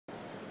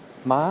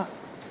Má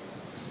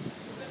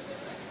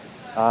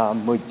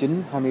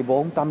 19,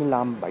 24,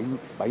 85,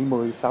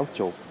 70,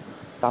 60,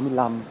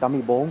 85,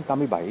 84,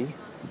 87,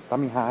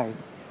 82,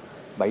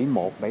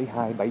 71,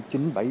 72,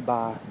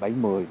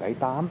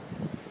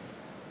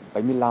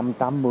 79, 73, 70, 78, 75, 80, 89,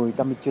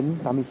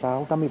 86,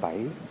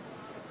 87,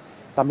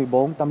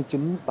 84, 89,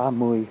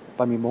 30,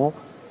 31,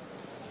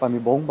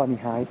 34, 32,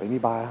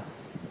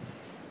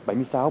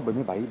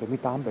 73,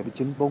 76, 77,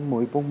 78,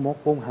 79, 40, 41,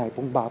 42, 43,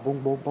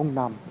 44,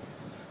 45,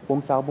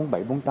 46, 47,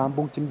 48, 49,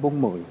 40,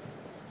 41,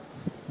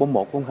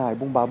 42, 43,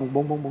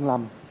 44,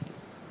 45,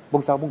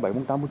 46, 47,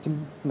 48,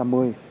 49,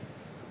 50,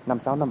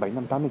 56, 57,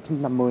 58, 59, 50,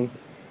 50, 54, 52,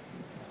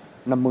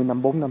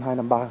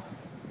 53,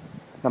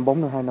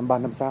 54, 52,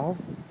 53, 56,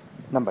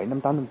 57,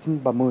 58,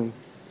 59, 30,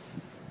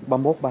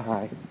 31,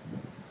 32,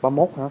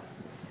 31 hả?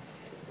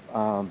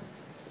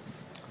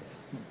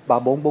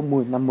 34,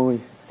 40, 50,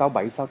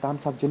 67, 68,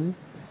 69,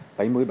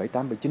 70,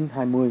 78, 79,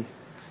 20,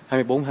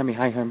 24,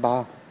 22,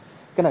 23.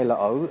 Cái này là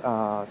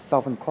ở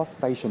Southern Cross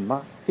Station á.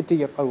 Cái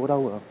TFO ở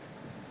đâu rồi?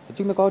 Thì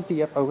trước nó có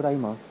TFO ở đây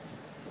mà.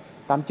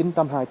 89,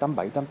 82,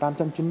 87, 88,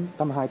 89,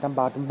 82,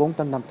 83, 84,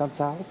 85,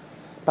 86,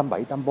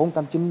 87, 84,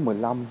 89,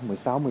 15,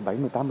 16, 17,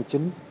 18,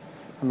 19,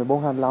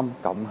 24, 25,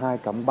 cộng 2,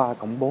 cộng 3,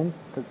 cộng 4,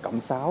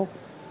 cộng 6,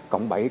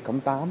 cộng 7, cộng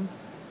 8,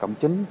 cộng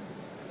 9,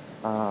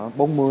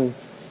 40.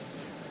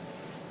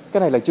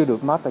 Cái này là chưa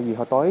được má, tại vì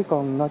hồi tối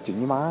con nói chuyện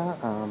với má,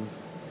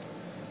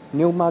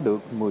 nếu má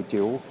được 10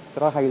 triệu,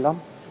 cái đó hay lắm.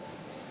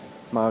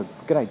 Mà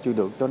cái này chưa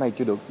được, chỗ này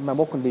chưa được, mai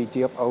mốt con đi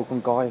TFO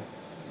con coi,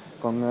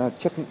 con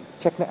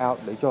check nó out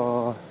để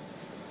cho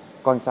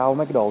coi sao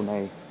mấy cái đồ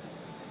này.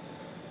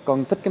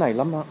 Con thích cái này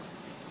lắm á.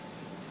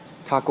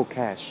 Taco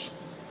Cash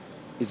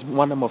is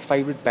one of my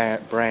favorite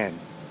brand.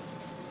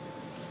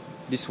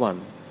 This one,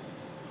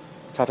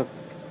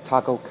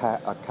 Taco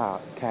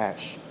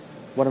Cash,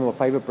 one of my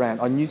favorite brand.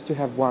 I used to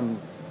have one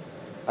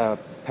a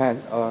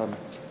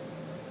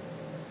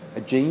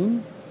jean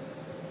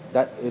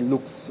that it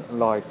looks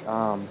like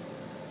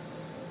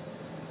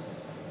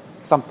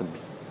something.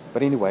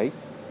 But anyway,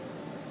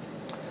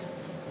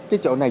 cái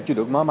chỗ này chưa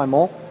được nói mai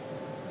mốt,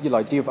 với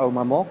lại TFO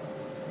mai mốt.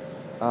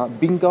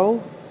 Bingo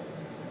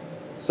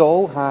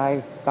số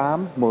 2,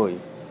 8, 10,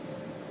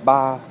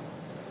 3,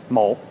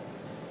 1.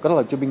 Cái đó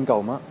là chưa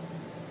bingo á.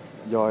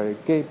 Rồi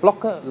cái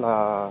block á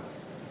là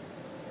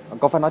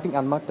con phải nói tiếng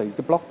Anh má, tại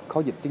cái block khó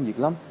dịch tiếng Việt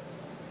lắm.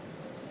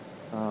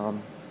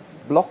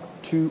 Block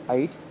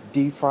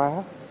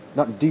 28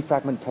 not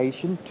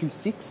defragmentation,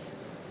 26,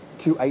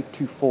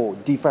 2824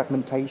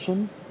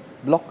 defragmentation,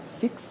 block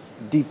 6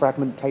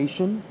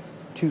 defragmentation,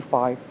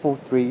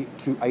 2543,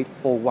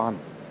 2841,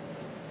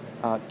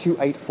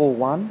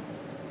 2841,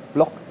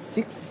 block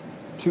 6,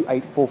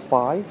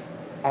 2845,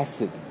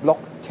 acid, block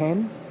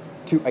 10,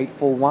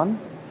 2841,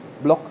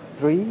 block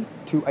 3,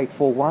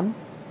 2841,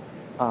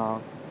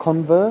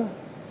 Conver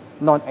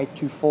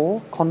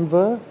 9824,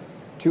 Conver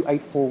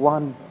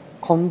 2841,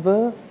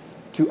 Conver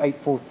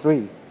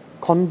 2843,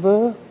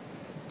 Conver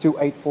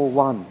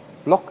 2841,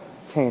 block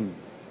 10,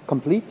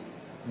 complete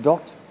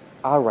dot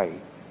array.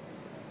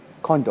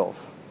 Kind of.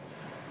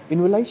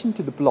 In relation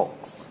to the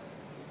blocks,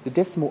 the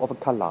decimal of a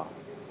color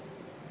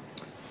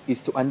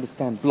is to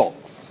understand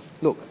blocks.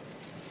 Look,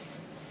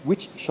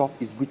 which shop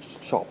is which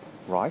shop,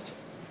 right?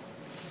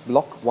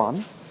 Block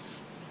 1,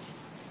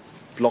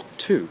 block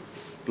 2,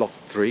 block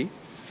 3,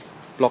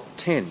 block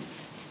 10.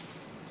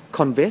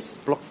 Converse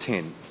block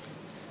 10.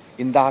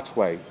 In that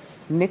way,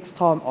 next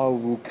time I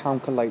will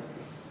calculate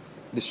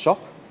the shop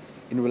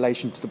in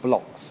relation to the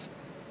blocks,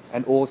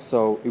 and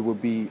also it will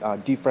be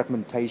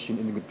defragmentation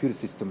in the computer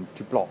system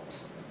to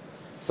blocks.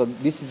 So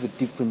this is a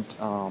different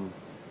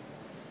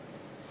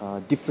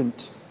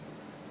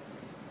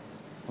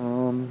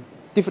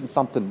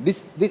something.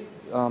 This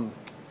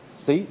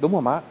see, đúng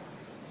không má?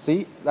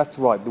 See, that's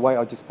right. The way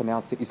I just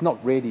pronounced it, it's not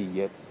ready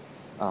yet,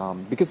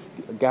 because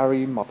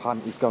Gary, my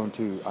partner, is going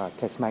to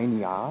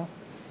Tasmania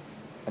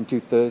until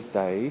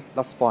Thursday.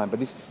 That's fine, but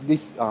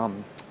this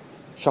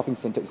shopping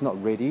center is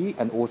not ready,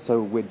 and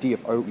also where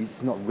DFO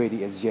is not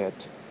ready as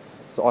yet.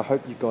 So I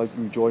hope you guys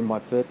enjoy my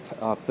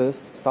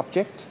first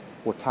subject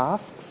or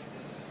tasks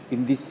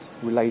in this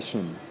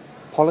relation.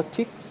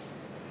 Politics.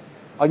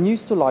 I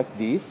used to like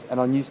this, and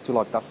I used to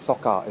like that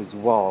soccer as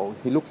well.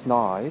 He looks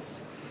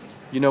nice.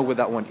 You know where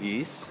that one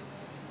is?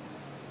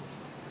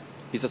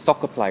 He's a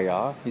soccer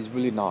player. He's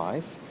really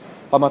nice.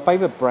 But my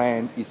favorite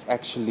brand is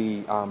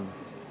actually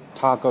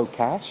Taco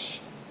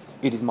Cash.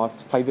 It is my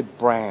favorite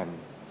brand.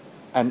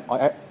 And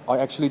I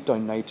actually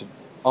donated.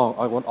 Oh,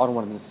 I don't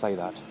want to say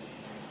that.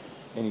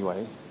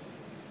 Anyway,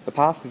 the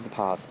past is the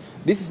past.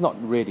 This is not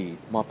ready.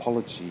 My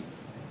apology.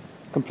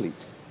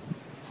 Complete.